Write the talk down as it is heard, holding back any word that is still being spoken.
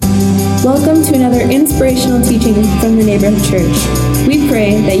Welcome to another inspirational teaching from the Neighborhood Church. We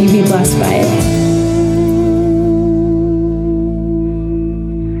pray that you be blessed by it.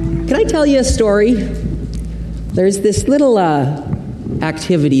 Can I tell you a story? There's this little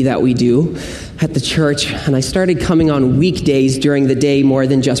activity that we do at the church, and I started coming on weekdays during the day more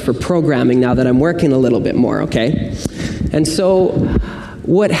than just for programming now that I'm working a little bit more, okay? And so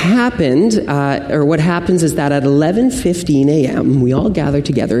what happens is that at 11:15 a.m., we all gather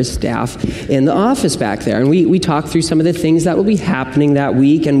together as staff in the office back there, and we talk through some of the things that will be happening that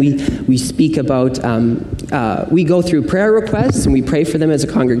week, and we speak about, we go through prayer requests, and we pray for them as a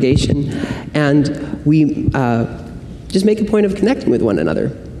congregation, and we just make a point of connecting with one another.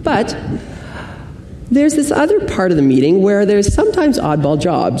 But there's this other part of the meeting where there's sometimes oddball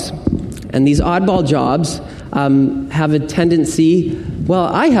jobs, and these oddball jobs have a tendency,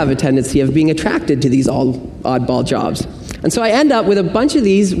 I have a tendency of being attracted to these oddball jobs. And so I end up with a bunch of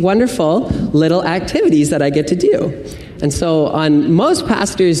these wonderful little activities that I get to do. And so on most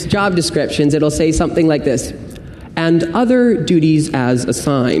pastors' job descriptions, it'll say something like this: and other duties as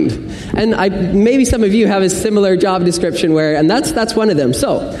assigned. And maybe some of you have a similar job description and that's one of them.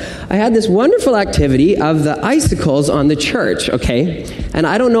 So I had this wonderful activity of the icicles on the church, okay? And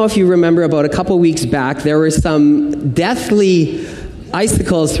I don't know if you remember, about a couple weeks back, there were some deathly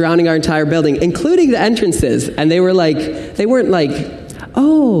icicles surrounding our entire building, including the entrances. And they weren't like,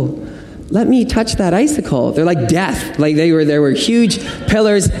 oh, let me touch that icicle. They're like death. Like they were huge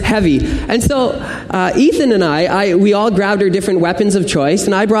pillars, heavy. And so Ethan and we all grabbed our different weapons of choice,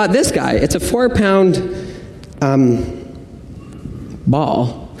 and I brought this guy. It's a 4-pound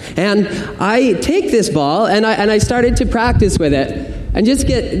ball. And I take this ball, and I started to practice with it, and just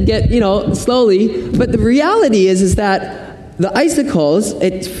get slowly. But the reality is that the icicles,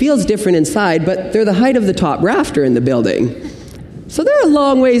 it feels different inside, but they're the height of the top rafter in the building. So they're a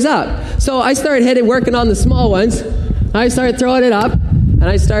long ways up. So I started working on the small ones. I started throwing it up, and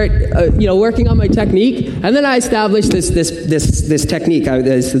I start, working on my technique. And then I established this technique.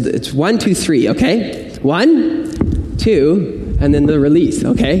 It's 1, 2, 3. Okay, 1, 2, and then the release.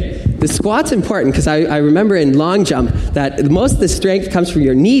 Okay. The squat's important because I remember in long jump that most of the strength comes from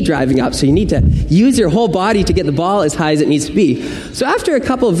your knee driving up, so you need to use your whole body to get the ball as high as it needs to be. So after a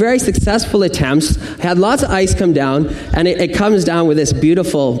couple of very successful attempts, I had lots of ice come down, and it comes down with this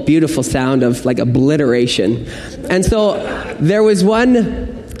beautiful, beautiful sound of like obliteration. And so there was one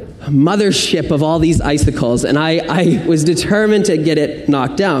mothership of all these icicles, and I was determined to get it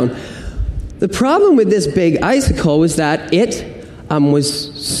knocked down. The problem with this big icicle was that it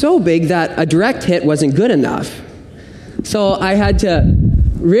was so big that a direct hit wasn't good enough. So I had to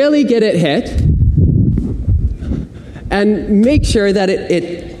really get it hit and make sure that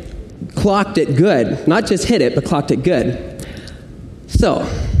it clocked it good. Not just hit it, but clocked it good. So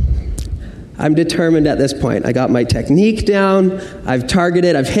I'm determined at this point. I got my technique down. I've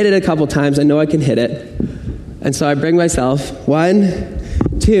targeted. I've hit it a couple times. I know I can hit it. And so I bring myself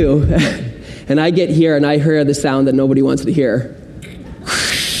 1, 2, and I get here and I hear the sound that nobody wants to hear.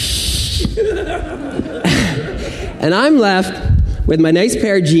 And I'm left with my nice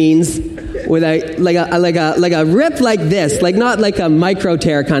pair of jeans with a rip like this, like not like a micro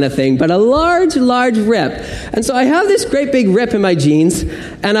tear kind of thing, but a large rip. And so I have this great big rip in my jeans,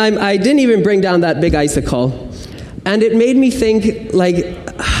 and I didn't even bring down that big icicle. And it made me think,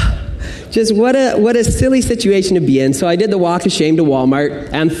 just what a silly situation to be in. So I did the walk of shame to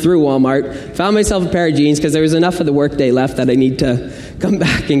Walmart and through Walmart, found myself a pair of jeans because there was enough of the workday left that I need to come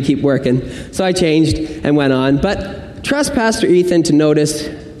back and keep working. So I changed and went on. But trust Pastor Ethan to notice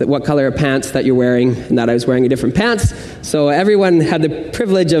what color of pants that you're wearing, and that I was wearing a different pants. So everyone had the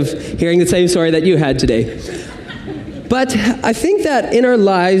privilege of hearing the same story that you had today. But I think that in our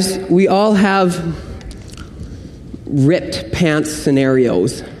lives, we all have ripped pants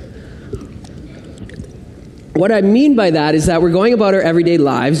scenarios. What I mean by that is that we're going about our everyday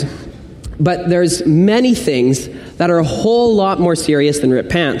lives, but there's many things that are a whole lot more serious than ripped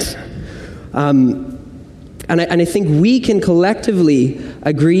pants. And I think we can collectively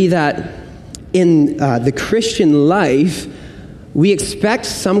agree that in the Christian life, we expect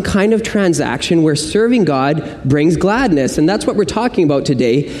some kind of transaction where serving God brings gladness. And that's what we're talking about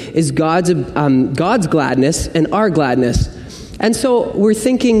today, is God's gladness and our gladness. And so we're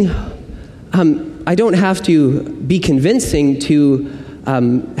thinking, I don't have to be convincing to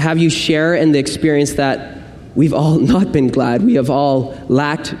have you share in the experience that we've all not been glad. We have all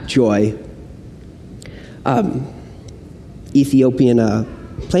lacked joy. Ethiopian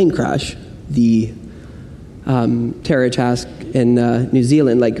plane crash, the terror attack in New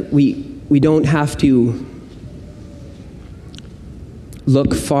Zealand, we don't have to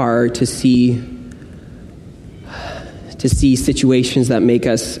look far to see situations that make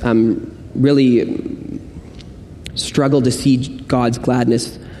us really struggle to see God's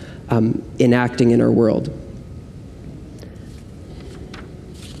gladness enacting in our world.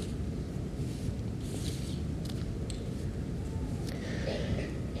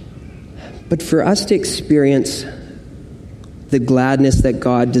 But for us to experience the gladness that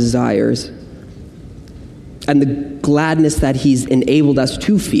God desires and the gladness that he's enabled us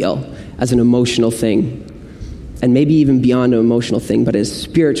to feel as an emotional thing, and maybe even beyond an emotional thing, but as a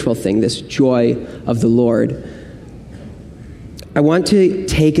spiritual thing, this joy of the Lord, I want to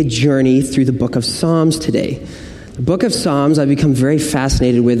take a journey through the book of Psalms today. The book of Psalms I've become very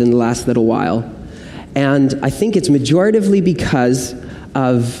fascinated with in the last little while, and I think it's majoritively because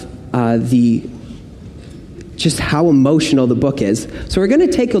of just how emotional the book is. So we're going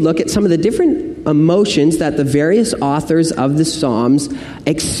to take a look at some of the different emotions that the various authors of the Psalms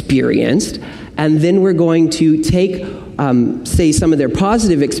experienced, and then we're going to take, say, some of their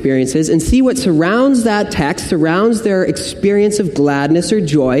positive experiences and see what surrounds that text, surrounds their experience of gladness or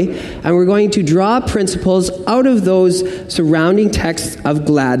joy, and we're going to draw principles out of those surrounding texts of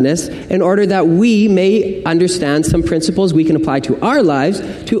gladness in order that we may understand some principles we can apply to our lives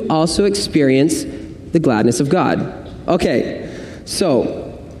to also experience the gladness of God. Okay,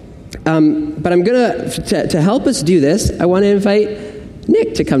 so, but I'm going to help us do this, I want to invite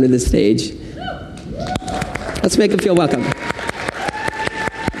Nick to come to the stage. Let's make him feel welcome.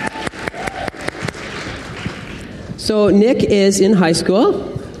 So Nick is in high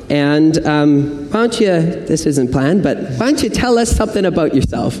school, and why don't you, this isn't planned, but why don't you tell us something about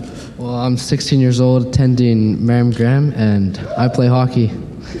yourself? Well, I'm 16 years old, attending Merriam Graham, and I play hockey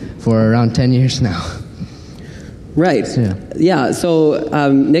for around 10 years now. Right. Yeah.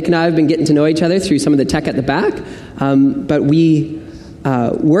 So Nick and I have been getting to know each other through some of the tech at the back, but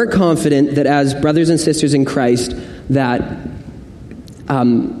we're confident that as brothers and sisters in Christ, that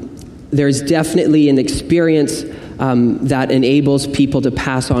there's definitely an experience that enables people to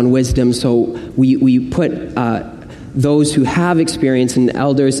pass on wisdom. So we put those who have experience and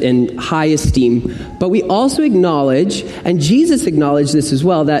elders in high esteem. But we also acknowledge, and Jesus acknowledged this as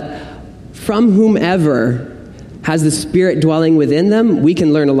well, that from whomever has the Spirit dwelling within them, we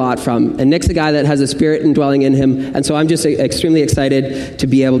can learn a lot from. And Nick's a guy that has a Spirit indwelling in him, and so I'm just extremely excited to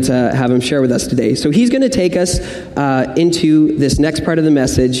be able to have him share with us today. So he's going to take us into this next part of the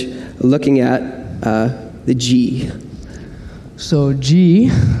message, looking at the G. So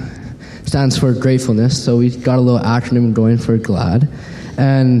G stands for gratefulness, so we got a little acronym going for GLAD.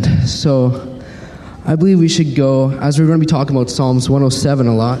 And so I believe we should go, as we're going to be talking about Psalms 107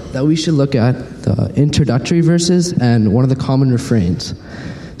 a lot, that we should look at the introductory verses and one of the common refrains.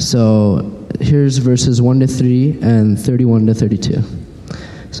 So here's verses 1 to 3 and 31 to 32.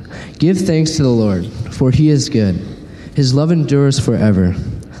 Give thanks to the Lord, for he is good. His love endures forever.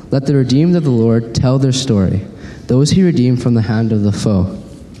 Let the redeemed of the Lord tell their story, those he redeemed from the hand of the foe,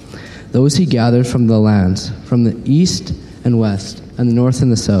 those he gathered from the lands, from the east and west, and the north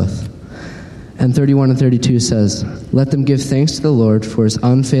and the south. And 31 and 32 says, let them give thanks to the Lord for his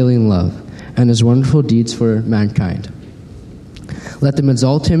unfailing love and his wonderful deeds for mankind. Let them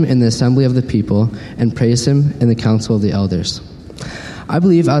exalt him in the assembly of the people and praise him in the council of the elders. I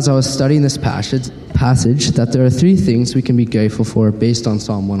believe as I was studying this passage that there are three things we can be grateful for based on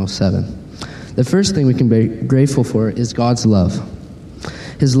Psalm 107. The first thing we can be grateful for is God's love.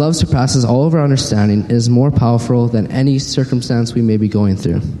 His love surpasses all of our understanding and is more powerful than any circumstance we may be going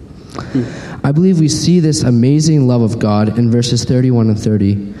through. I believe we see this amazing love of God in verses 30 and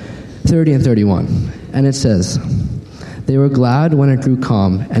 31. And it says, they were glad when it grew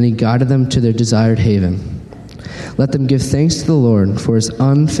calm, and he guided them to their desired haven. Let them give thanks to the Lord for his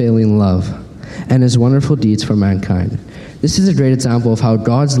unfailing love and his wonderful deeds for mankind. This is a great example of how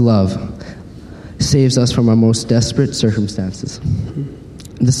God's love saves us from our most desperate circumstances.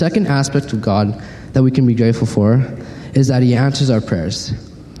 The second aspect of God that we can be grateful for is that he answers our prayers.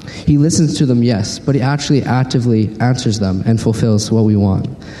 He listens to them, yes, but he actually actively answers them and fulfills what we want.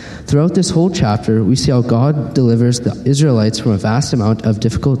 Throughout this whole chapter, we see how God delivers the Israelites from a vast amount of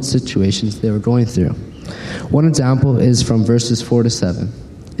difficult situations they were going through. One example is from verses 4 to 7.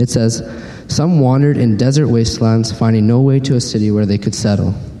 It says, some wandered in desert wastelands, finding no way to a city where they could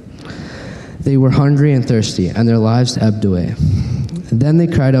settle. They were hungry and thirsty, and their lives ebbed away. Then they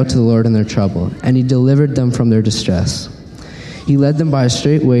cried out to the Lord in their trouble, and he delivered them from their distress. He led them by a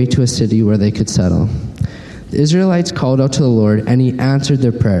straight way to a city where they could settle. The Israelites called out to the Lord, and he answered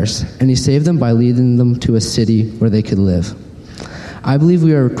their prayers, and he saved them by leading them to a city where they could live. I believe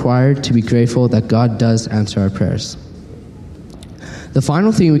we are required to be grateful that God does answer our prayers. The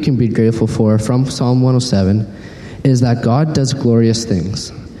final thing we can be grateful for from Psalm 107 is that God does glorious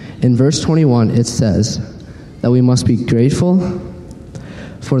things. In verse 21, it says that we must be grateful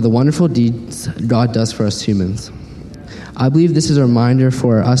for the wonderful deeds God does for us humans. I believe this is a reminder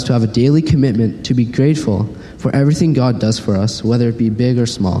for us to have a daily commitment to be grateful for everything God does for us, whether it be big or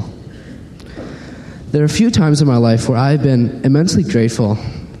small. There are a few times in my life where I've been immensely grateful,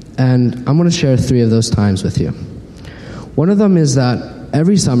 and I'm going to share 3 of those times with you. One of them is that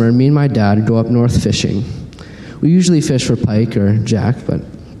every summer, me and my dad go up north fishing. We usually fish for pike or jack,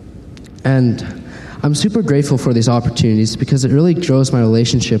 and I'm super grateful for these opportunities because it really grows my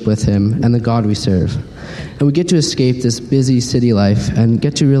relationship with him and the God we serve. And we get to escape this busy city life and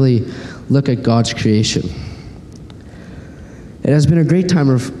get to really look at God's creation. It has been a great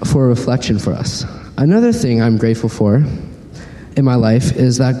time for reflection for us. Another thing I'm grateful for in my life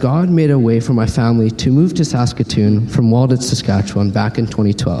is that God made a way for my family to move to Saskatoon from Walden, Saskatchewan back in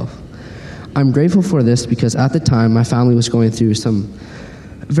 2012. I'm grateful for this because at the time my family was going through some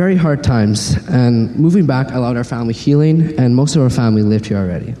very hard times, and moving back allowed our family healing, and most of our family lived here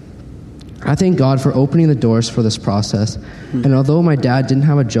already. I thank God for opening the doors for this process, and although my dad didn't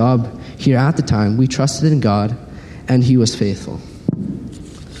have a job here at the time, we trusted in God, and he was faithful.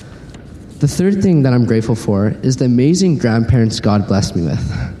 The third thing that I'm grateful for is the amazing grandparents God blessed me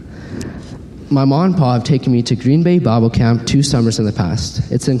with. My mom and pa have taken me to Green Bay Bible Camp 2 summers in the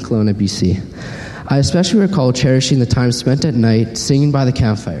past. It's in Kelowna, BC. I especially recall cherishing the time spent at night singing by the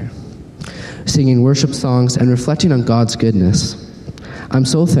campfire, singing worship songs, and reflecting on God's goodness. I'm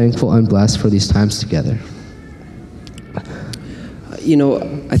so thankful and blessed for these times together.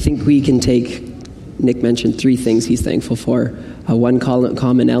 I think we can take, Nick mentioned 3 things he's thankful for. One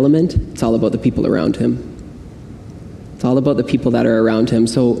common element, it's all about the people around him. It's all about the people that are around him.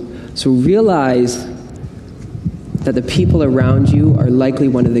 So realize that the people around you are likely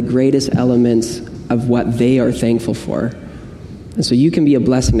one of the greatest elements of what they are thankful for. And so you can be a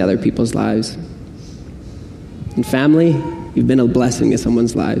blessing to other people's lives. In family, you've been a blessing to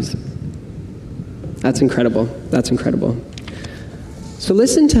someone's lives. That's incredible. That's incredible. So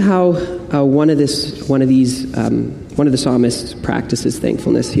listen to how one of the psalmists practices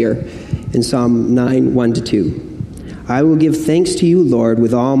thankfulness here in Psalm 9, 1-2. I will give thanks to you, Lord,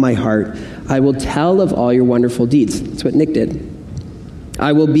 with all my heart. I will tell of all your wonderful deeds. That's what Nick did.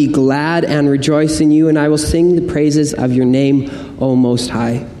 I will be glad and rejoice in you, and I will sing the praises of your name, O Most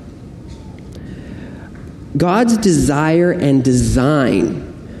High. God's desire and design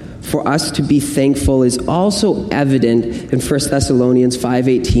for us to be thankful is also evident in 1 Thessalonians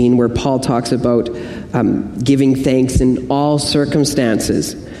 5:18, where Paul talks about giving thanks in all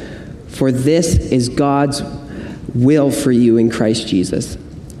circumstances. For this is God's will for you in Christ Jesus.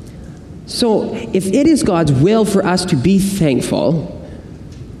 So if it is God's will for us to be thankful,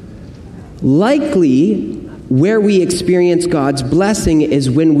 likely where we experience God's blessing is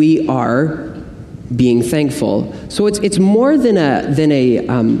when we are being thankful. So it's more than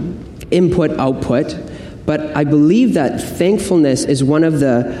a input-output, but I believe that thankfulness is one of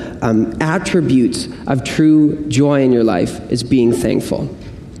the attributes of true joy in your life, is being thankful.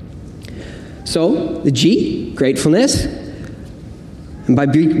 So, the G, gratefulness. And by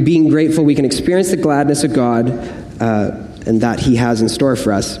being grateful, we can experience the gladness of God and that he has in store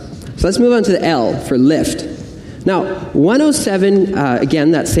for us. So let's move on to the L, for lift. Now, 107,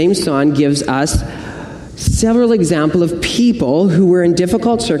 again, that same song gives us several examples of people who were in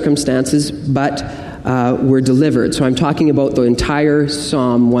difficult circumstances but were delivered. So I'm talking about the entire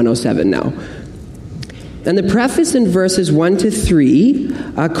Psalm 107 now. And the preface in verses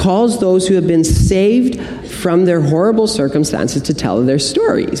 1-3 calls those who have been saved from their horrible circumstances to tell their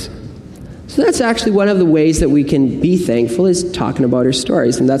stories. So that's actually one of the ways that we can be thankful, is talking about our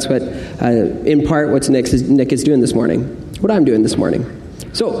stories. And that's what, in part, what Nick is doing this morning, what I'm doing this morning.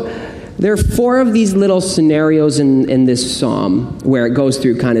 So there are 4 of these little scenarios in this psalm where it goes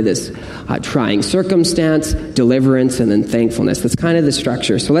through kind of this trying circumstance, deliverance, and then thankfulness. That's kind of the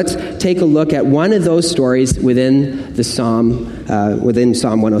structure. So let's take a look at one of those stories within the psalm, within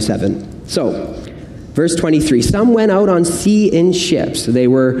Psalm 107. So, verse 23, some went out on sea in ships. They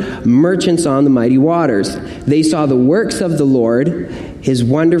were merchants on the mighty waters. They saw the works of the Lord, his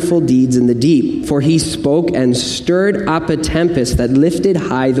wonderful deeds in the deep. For he spoke and stirred up a tempest that lifted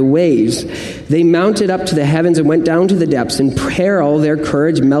high the waves. They mounted up to the heavens and went down to the depths. In peril their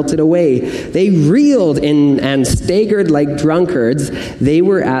courage melted away. They reeled and staggered like drunkards. They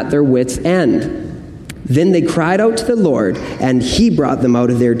were at their wits' end. Then they cried out to the Lord, and he brought them out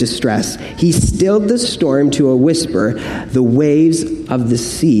of their distress. He stilled the storm to a whisper. The waves of the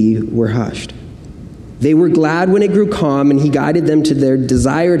sea were hushed. They were glad when it grew calm, and he guided them to their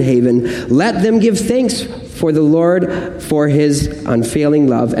desired haven. Let them give thanks for the Lord for his unfailing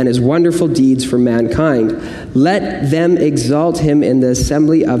love and his wonderful deeds for mankind. Let them exalt him in the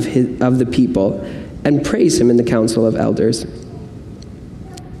assembly of the people and praise him in the council of elders.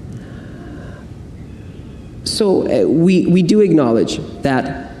 So we do acknowledge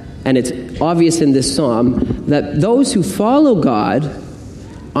that, and it's obvious in this psalm, that those who follow God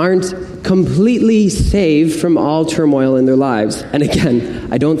aren't completely saved from all turmoil in their lives. And again,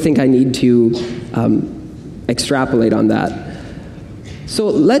 I don't think I need to extrapolate on that. So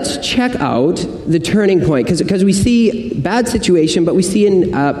let's check out the turning point, because we see bad situation, but we see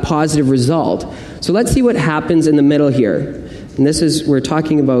a positive result. So let's see what happens in the middle here. And we're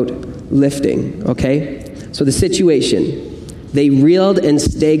talking about lifting, okay? So the situation. They reeled and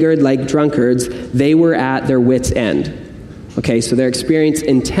staggered like drunkards. They were at their wits' end. Okay, so they're experiencing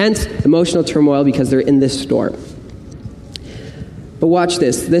intense emotional turmoil because they're in this storm. But watch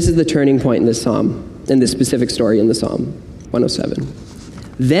this. This is the turning point in this psalm, in this specific story in the Psalm 107.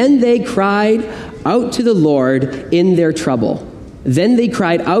 Then they cried out to the Lord in their trouble. Then they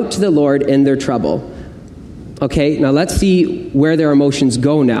cried out to the Lord in their trouble. Okay, now let's see where their emotions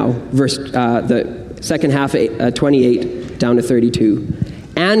go now. The second half, 28 down to 32.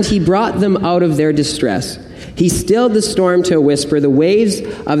 And he brought them out of their distress. He stilled the storm to a whisper. The waves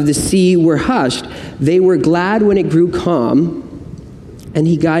of the sea were hushed. They were glad when it grew calm, and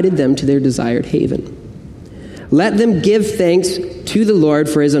he guided them to their desired haven. Let them give thanks to the Lord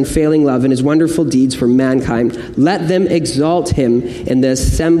for his unfailing love and his wonderful deeds for mankind. Let them exalt him in the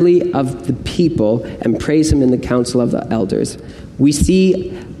assembly of the people and praise him in the council of the elders. We see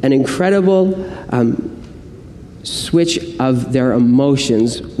an incredible switch of their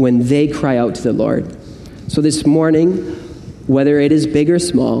emotions when they cry out to the Lord. So this morning, whether it is big or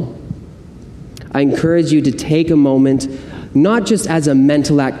small, I encourage you to take a moment, not just as a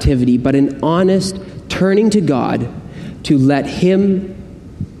mental activity, but an honest turning to God to let him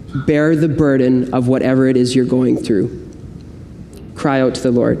bear the burden of whatever it is you're going through. Cry out to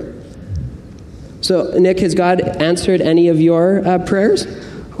the Lord. So, Nick, has God answered any of your prayers?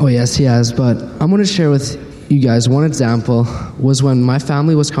 Oh, yes, he has, but I'm going to share with you guys one example was when my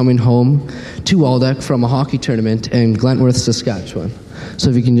family was coming home to Waldeck from a hockey tournament in Glentworth, Saskatchewan. So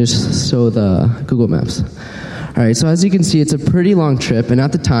if you can just show the Google Maps. All right, so as you can see, it's a pretty long trip, and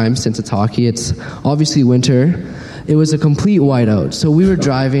at the time, since it's hockey, it's obviously winter, it was a complete whiteout. So we were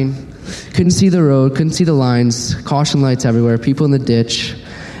driving, couldn't see the road, couldn't see the lines, caution lights everywhere, people in the ditch,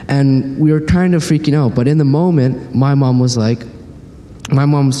 and we were kind of freaking out. But in the moment, my mom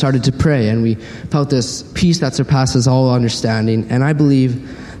started to pray, and we felt this peace that surpasses all understanding, and I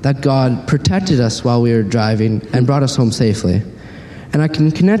believe that God protected us while we were driving and brought us home safely. And I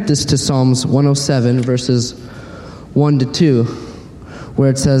can connect this to Psalms 107, verses 1 to 2, where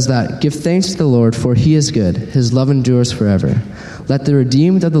it says that, "Give thanks to the Lord, for he is good. His love endures forever. Let the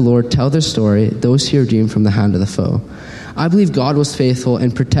redeemed of the Lord tell their story, those he redeemed from the hand of the foe." I believe God was faithful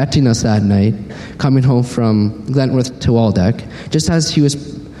in protecting us that night, coming home from Glentworth to Waldeck, just as he was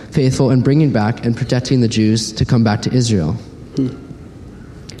faithful in bringing back and protecting the Jews to come back to Israel.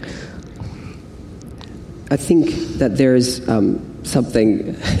 I think that there's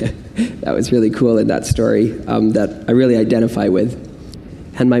something that was really cool in that story that I really identify with.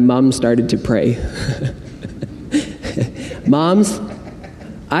 And my mom started to pray. Moms,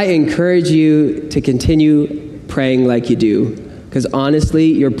 I encourage you to continue praying like you do, because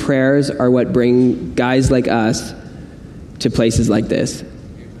honestly, your prayers are what bring guys like us to places like this.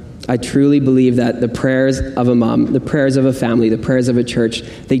 I truly believe that the prayers of a mom, the prayers of a family, the prayers of a church,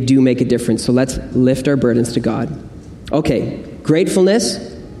 they do make a difference. So let's lift our burdens to God. Okay, gratefulness,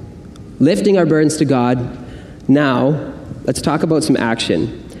 lifting our burdens to God. Now, let's talk about some action.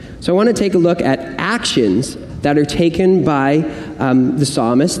 So I want to take a look at actions that are taken by the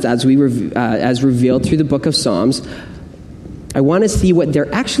psalmists as revealed through the book of Psalms. I want to see what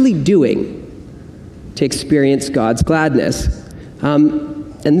they're actually doing to experience God's gladness.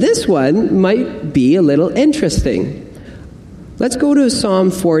 And this one might be a little interesting. Let's go to Psalm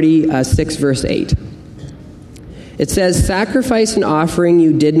 46, verse 8. It says, "Sacrifice and offering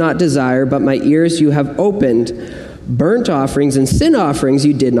you did not desire, but my ears you have opened. Burnt offerings and sin offerings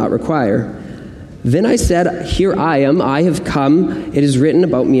you did not require. Then I said, here I am, I have come. It is written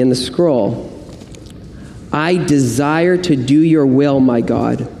about me in the scroll. I desire to do your will, my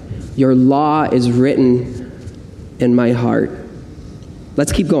God. Your law is written in my heart."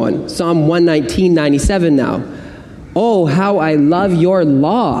 Let's keep going. Psalm 119:97 now. "Oh, how I love your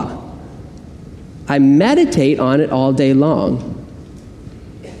law. I meditate on it all day long."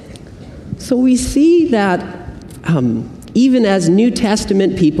 So we see that even as New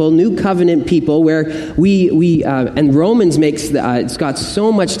Testament people, New Covenant people, where we and Romans makes, it's got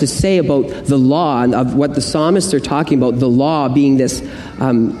so much to say about the law and of what the psalmists are talking about, the law being this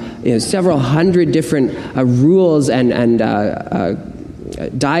several hundred different rules and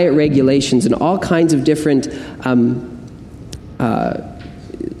diet regulations and all kinds of different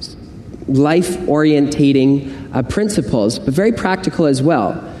life-orientating principles, but very practical as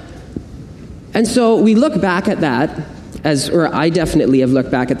well. And so we look back at that, or I definitely have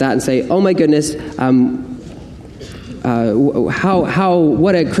looked back at that and say, oh my goodness,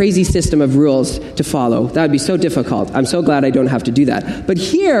 what a crazy system of rules to follow. That would be so difficult. I'm so glad I don't have to do that. But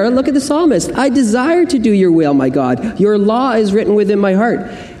here, look at the psalmist. I desire to do your will, my God. Your law is written within my heart.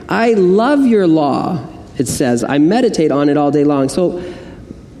 I love your law, it says. I meditate on it all day long. So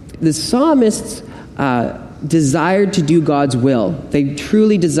the psalmists desired to do God's will. They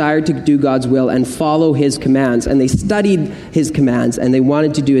truly desired to do God's will and follow his commands. And they studied his commands and they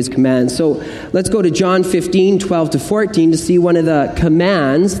wanted to do his commands. So let's go to John 15, 12 to 14 to see one of the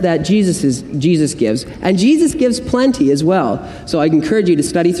commands that Jesus gives. And Jesus gives plenty as well. So I encourage you to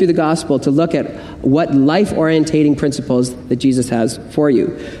study through the gospel to look at what life-orientating principles that Jesus has for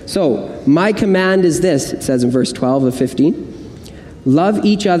you. So, my command is this, it says in verse 12 of 15. Love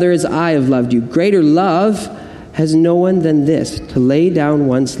each other as I have loved you. Greater love has no one than this, to lay down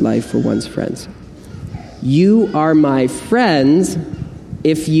one's life for one's friends. You are my friends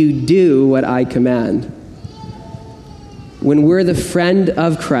if you do what I command. When we're the friend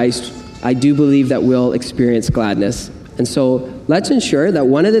of Christ, I do believe that we'll experience gladness. And so let's ensure that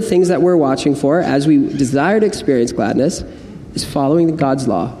one of the things that we're watching for as we desire to experience gladness is following God's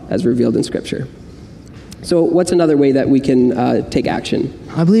law as revealed in Scripture. So what's another way that we can take action?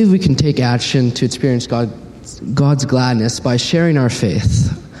 I believe we can take action to experience God's gladness by sharing our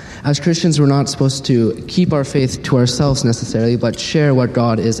faith. As Christians, we're not supposed to keep our faith to ourselves necessarily, but share what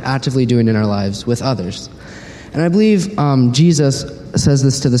God is actively doing in our lives with others. And I believe Jesus says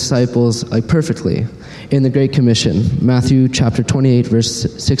this to the disciples perfectly in the Great Commission, Matthew chapter 28,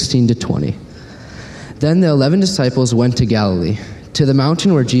 verse 16 to 20. Then the 11 disciples went to Galilee, to the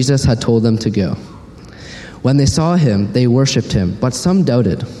mountain where Jesus had told them to go. When they saw him, they worshipped him, but some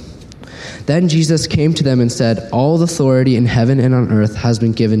doubted. Then Jesus came to them and said, all authority in heaven and on earth has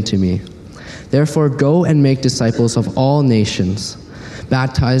been given to me. Therefore go and make disciples of all nations,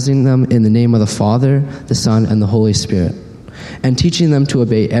 baptizing them in the name of the Father, the Son, and the Holy Spirit, and teaching them to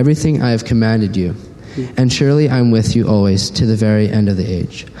obey everything I have commanded you. And surely I'm with you always to the very end of the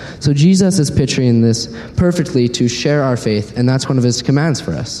age. So Jesus is picturing this perfectly to share our faith, and that's one of his commands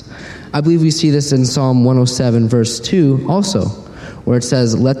for us. I believe we see this in Psalm 107, verse 2 also, where it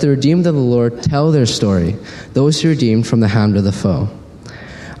says, let the redeemed of the Lord tell their story, those who are redeemed from the hand of the foe.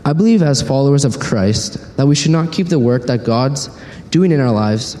 I believe as followers of Christ that we should not keep the work that God's doing in our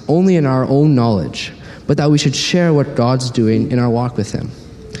lives only in our own knowledge, but that we should share what God's doing in our walk with him.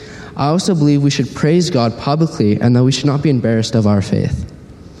 I also believe we should praise God publicly and that we should not be embarrassed of our faith.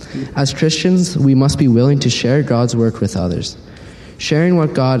 As Christians, we must be willing to share God's work with others. Sharing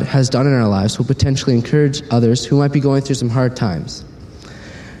what God has done in our lives will potentially encourage others who might be going through some hard times.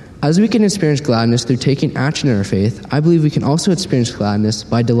 As we can experience gladness through taking action in our faith, I believe we can also experience gladness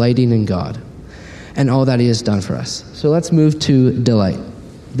by delighting in God and all that he has done for us. So let's move to delight,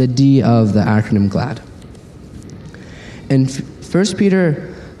 the D of the acronym GLAD. In 1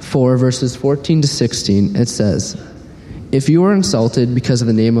 Peter 4, verses 14 to 16, it says, if you are insulted because of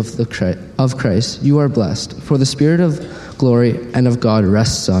the name of Christ, you are blessed, for the Spirit of glory and of God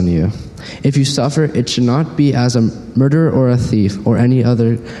rests on you. If you suffer, it should not be as a murderer or a thief or any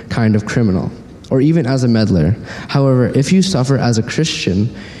other kind of criminal, or even as a meddler. However, if you suffer as a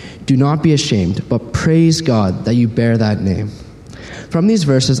Christian, do not be ashamed, but praise God that you bear that name. From these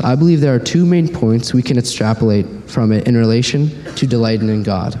verses, I believe there are two main points we can extrapolate from it in relation to delighting in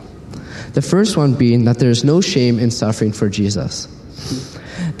God. The first one being that there is no shame in suffering for Jesus.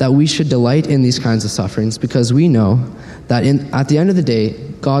 That we should delight in these kinds of sufferings because we know that at the end of the day,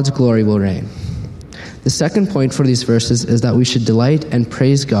 God's glory will reign. The second point for these verses is that we should delight and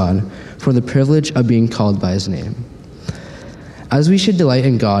praise God for the privilege of being called by his name. As we should delight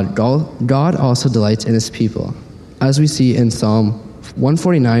in God, God also delights in his people, as we see in Psalm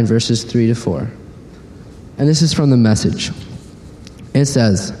 149, verses 3 to 4. And this is from the Message. It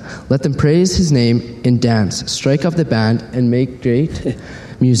says, let them praise his name and dance, strike up the band, and make great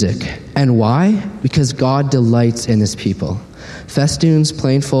music. And why? Because God delights in his people. Festoons,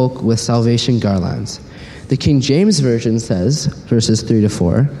 plain folk with salvation garlands. The King James Version says, verses 3 to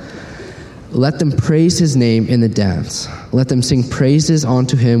 4, Let them praise his name in the dance. Let them sing praises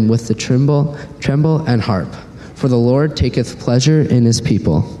unto him with the tremble and harp. For the Lord taketh pleasure in his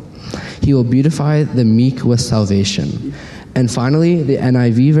people. He will beautify the meek with salvation. And finally, the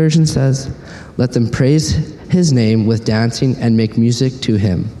NIV version says, let them praise his name with dancing and make music to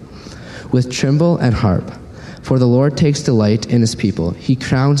him, with tremble and harp. For the Lord takes delight in his people. He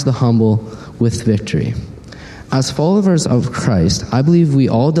crowns the humble with victory. As followers of Christ, I believe we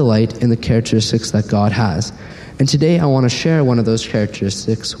all delight in the characteristics that God has. And today I want to share one of those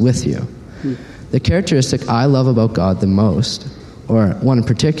characteristics with you. The characteristic I love about God the most, or one in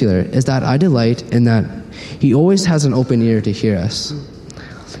particular, is that I delight in that he always has an open ear to hear us.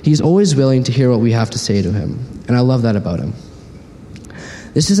 He's always willing to hear what we have to say to him. And I love that about him.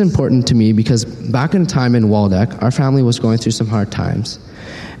 This is important to me because back in a time in Waldeck, our family was going through some hard times.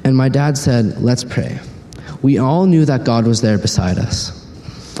 And my dad said, let's pray. We all knew that God was there beside us,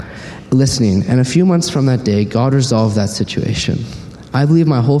 listening. And a few months from that day, God resolved that situation. I believe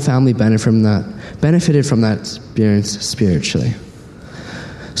my whole family benefited from that experience spiritually.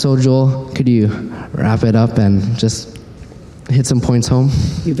 So Joel, could you wrap it up and just hit some points home?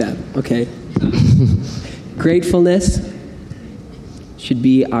 You bet. Okay. Gratefulness should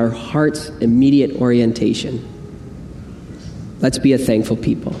be our heart's immediate orientation. Let's be a thankful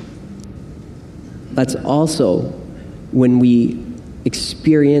people. Let's also, when we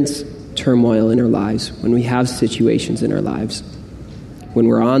experience turmoil in our lives, when we have situations in our lives, when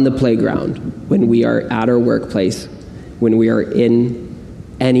we're on the playground, when we are at our workplace, when we are in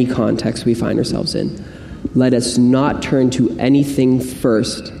any context we find ourselves in, let us not turn to anything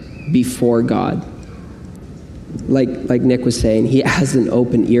first before God. Like Nick was saying, he has an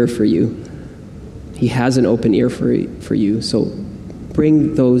open ear for you. He has an open ear for you. So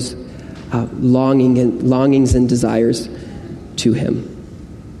bring those longings and desires to him.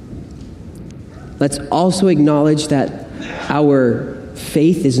 Let's also acknowledge that our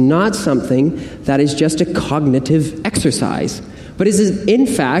faith is not something that is just a cognitive exercise, but is in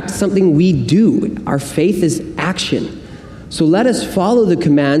fact something we do. Our faith is action. So let us follow the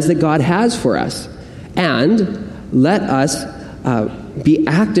commands that God has for us, and let us be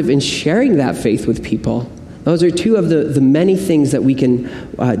active in sharing that faith with people. Those are two of the many things that we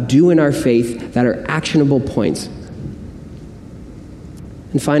can do in our faith that are actionable points.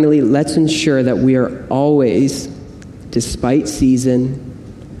 And finally, let's ensure that we are always, despite the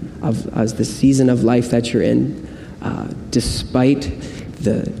season of life that you're in, despite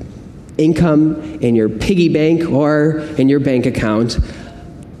the income in your piggy bank or in your bank account,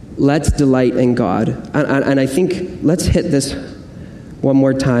 let's delight in God. And I think let's hit this one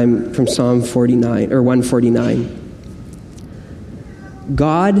more time from Psalm 49 or 149.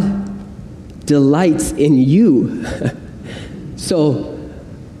 God delights in you. So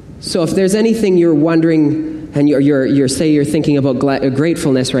if there's anything you're wondering, and you're thinking about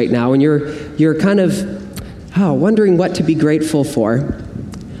gratefulness right now, and you're kind of wondering what to be grateful for,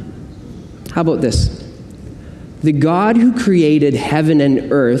 how about this? The God who created heaven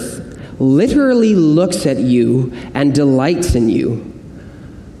and earth literally looks at you and delights in you.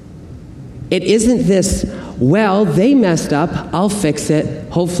 It isn't this, well, they messed up, I'll fix it,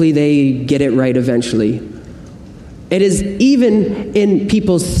 hopefully they get it right eventually. It is even in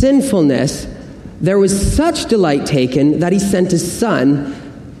people's sinfulness, there was such delight taken that he sent his son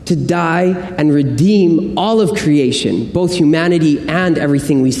to die and redeem all of creation, both humanity and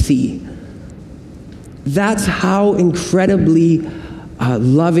everything we see. That's how incredibly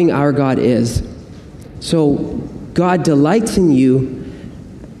loving our God is. So God delights in you,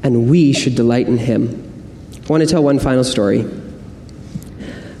 and we should delight in him. I want to tell one final story.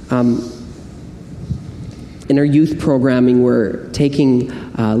 In our youth programming, we're taking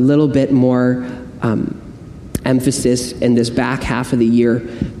a little bit more emphasis in this back half of the year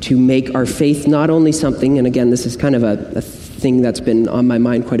to make our faith not only something, and again, this is kind of a thing that's been on my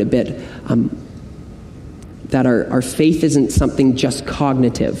mind quite a bit, that our faith isn't something just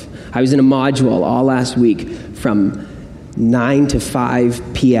cognitive. I was in a module all last week from 9 to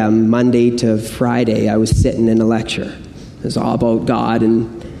 5 p.m., Monday to Friday. I was sitting in a lecture. It was all about God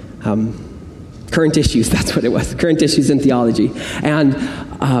and current issues. That's what it was, current issues in theology. And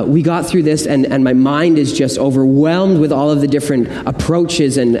we got through this, and my mind is just overwhelmed with all of the different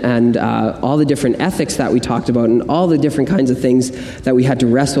approaches and all the different ethics that we talked about and all the different kinds of things that we had to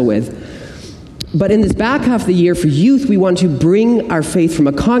wrestle with. But in this back half of the year for youth, we want to bring our faith from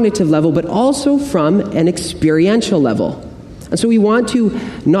a cognitive level, but also from an experiential level. And so we want to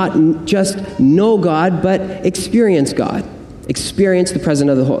not just know God, but experience God. Experience the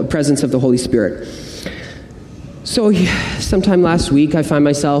presence of the Holy Spirit. So sometime last week, I find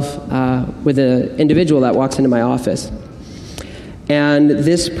myself with an individual that walks into my office. And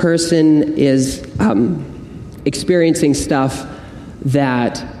this person is experiencing stuff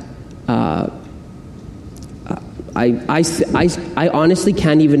that I honestly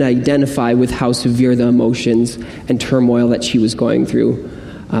can't even identify with how severe the emotions and turmoil that she was going through.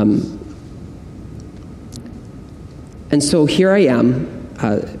 And so here I am,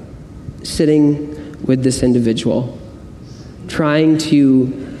 sitting with this individual, trying to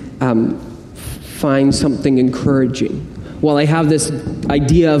find something encouraging, while I have this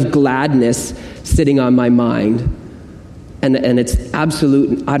idea of gladness sitting on my mind, and it's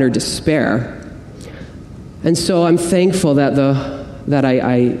absolute and utter despair. And so I'm thankful that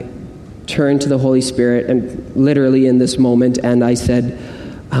I turned to the Holy Spirit, and literally in this moment, and I said,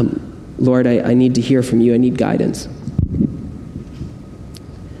 Lord, I need to hear from you. I need guidance.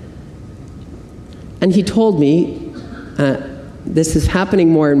 And he told me, this is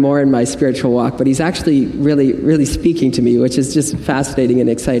happening more and more in my spiritual walk, but he's actually really, really speaking to me, which is just fascinating and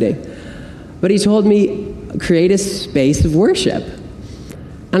exciting. But he told me, create a space of worship.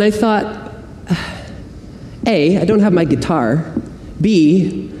 And I thought, A, I don't have my guitar.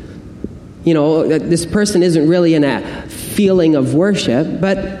 B, this person isn't really in a feeling of worship,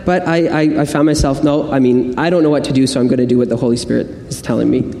 but I found myself, I don't know what to do, so I'm going to do what the Holy Spirit is telling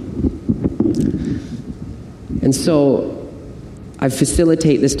me. And so I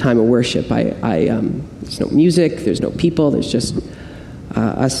facilitate this time of worship. There's no music, there's no people, there's just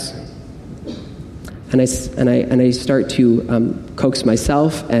us. And I start to coax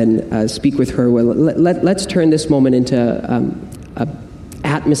myself and speak with her. Well, let's turn this moment into an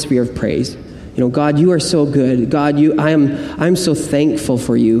atmosphere of praise. God, you are so good. God, I'm so thankful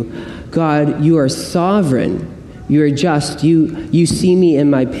for you. God, you are sovereign. You are just. You see me in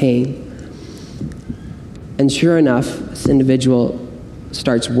my pain. And sure enough, this individual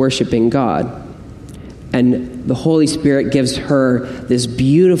starts worshiping God. And the Holy Spirit gives her this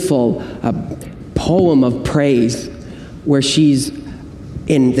beautiful poem of praise where she's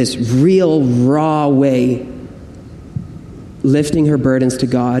in this real, raw way lifting her burdens to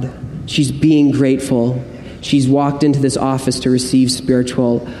God. She's being grateful. She's walked into this office to receive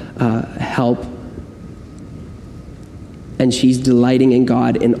spiritual help. And she's delighting in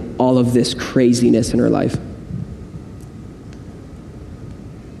God in all of this craziness in her life.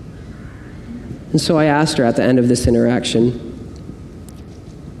 And so I asked her at the end of this interaction,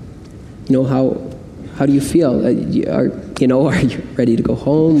 how do you feel? Are you ready to go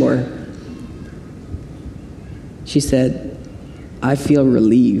home? Or she said, I feel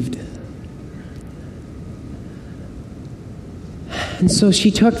relieved. And so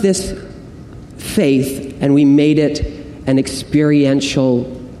she took this faith and we made it an experiential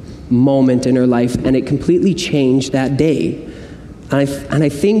moment in her life, and it completely changed that day. And I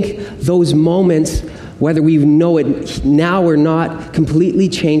think those moments, whether we know it now or not, completely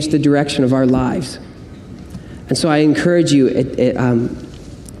change the direction of our lives. And so I encourage you,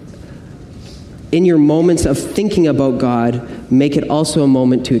 in your moments of thinking about God, make it also a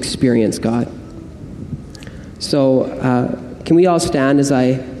moment to experience God. So can we all stand as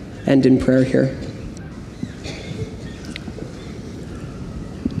I end in prayer here?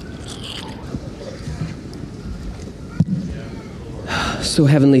 So,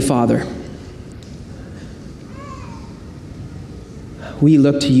 Heavenly Father, we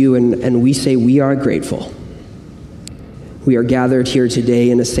look to you and we say we are grateful. We are gathered here today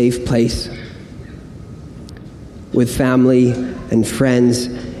in a safe place with family and friends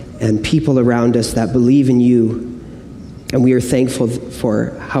and people around us that believe in you. And we are thankful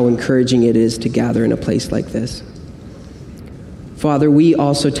for how encouraging it is to gather in a place like this. Father, we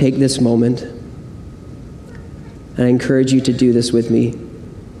also take this moment, and I encourage you to do this with me.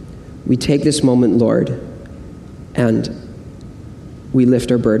 We take this moment, Lord, and we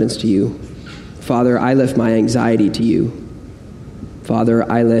lift our burdens to you. Father, I lift my anxiety to you.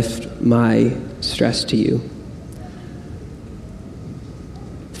 Father, I lift my stress to you.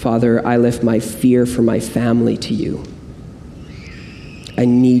 Father, I lift my fear for my family to you. I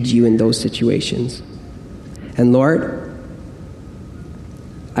need you in those situations. And Lord,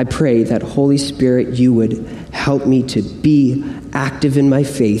 I pray that Holy Spirit, you would help me to be active in my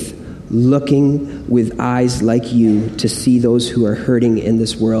faith, looking with eyes like you to see those who are hurting in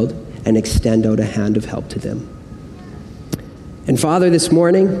this world and extend out a hand of help to them. And Father, this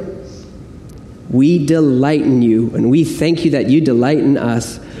morning, we delight in you, and we thank you that you delight in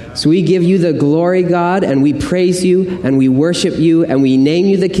us. So we give you the glory, God, and we praise you, and we worship you, and we name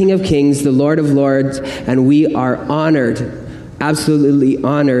you the King of Kings, the Lord of Lords, and we are honored, absolutely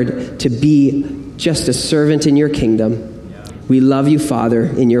honored, to be just a servant in your kingdom. We love you, Father,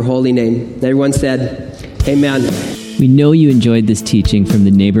 in your holy name. Everyone said, amen. We know you enjoyed this teaching from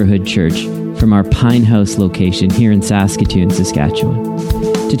the Neighborhood Church from our Pine House location here in Saskatoon, Saskatchewan.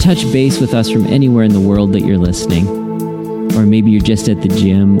 To touch base with us from anywhere in the world that you're listening, or maybe you're just at the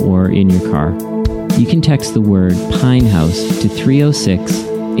gym or in your car, you can text the word Pine House to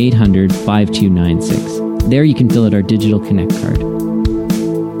 306-800-5296. There you can fill out our digital Connect card.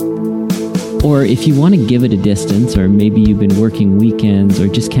 Or if you want to give it a distance, or maybe you've been working weekends or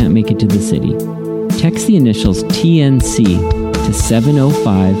just can't make it to the city, text the initials TNC to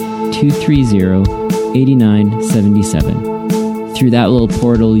 705-230-8977. Through that little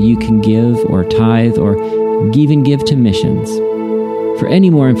portal, you can give or tithe or even give to missions. For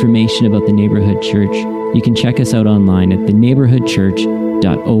any more information about the Neighborhood Church, you can check us out online at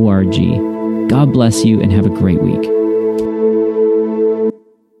theneighborhoodchurch.org. God bless you and have a great week.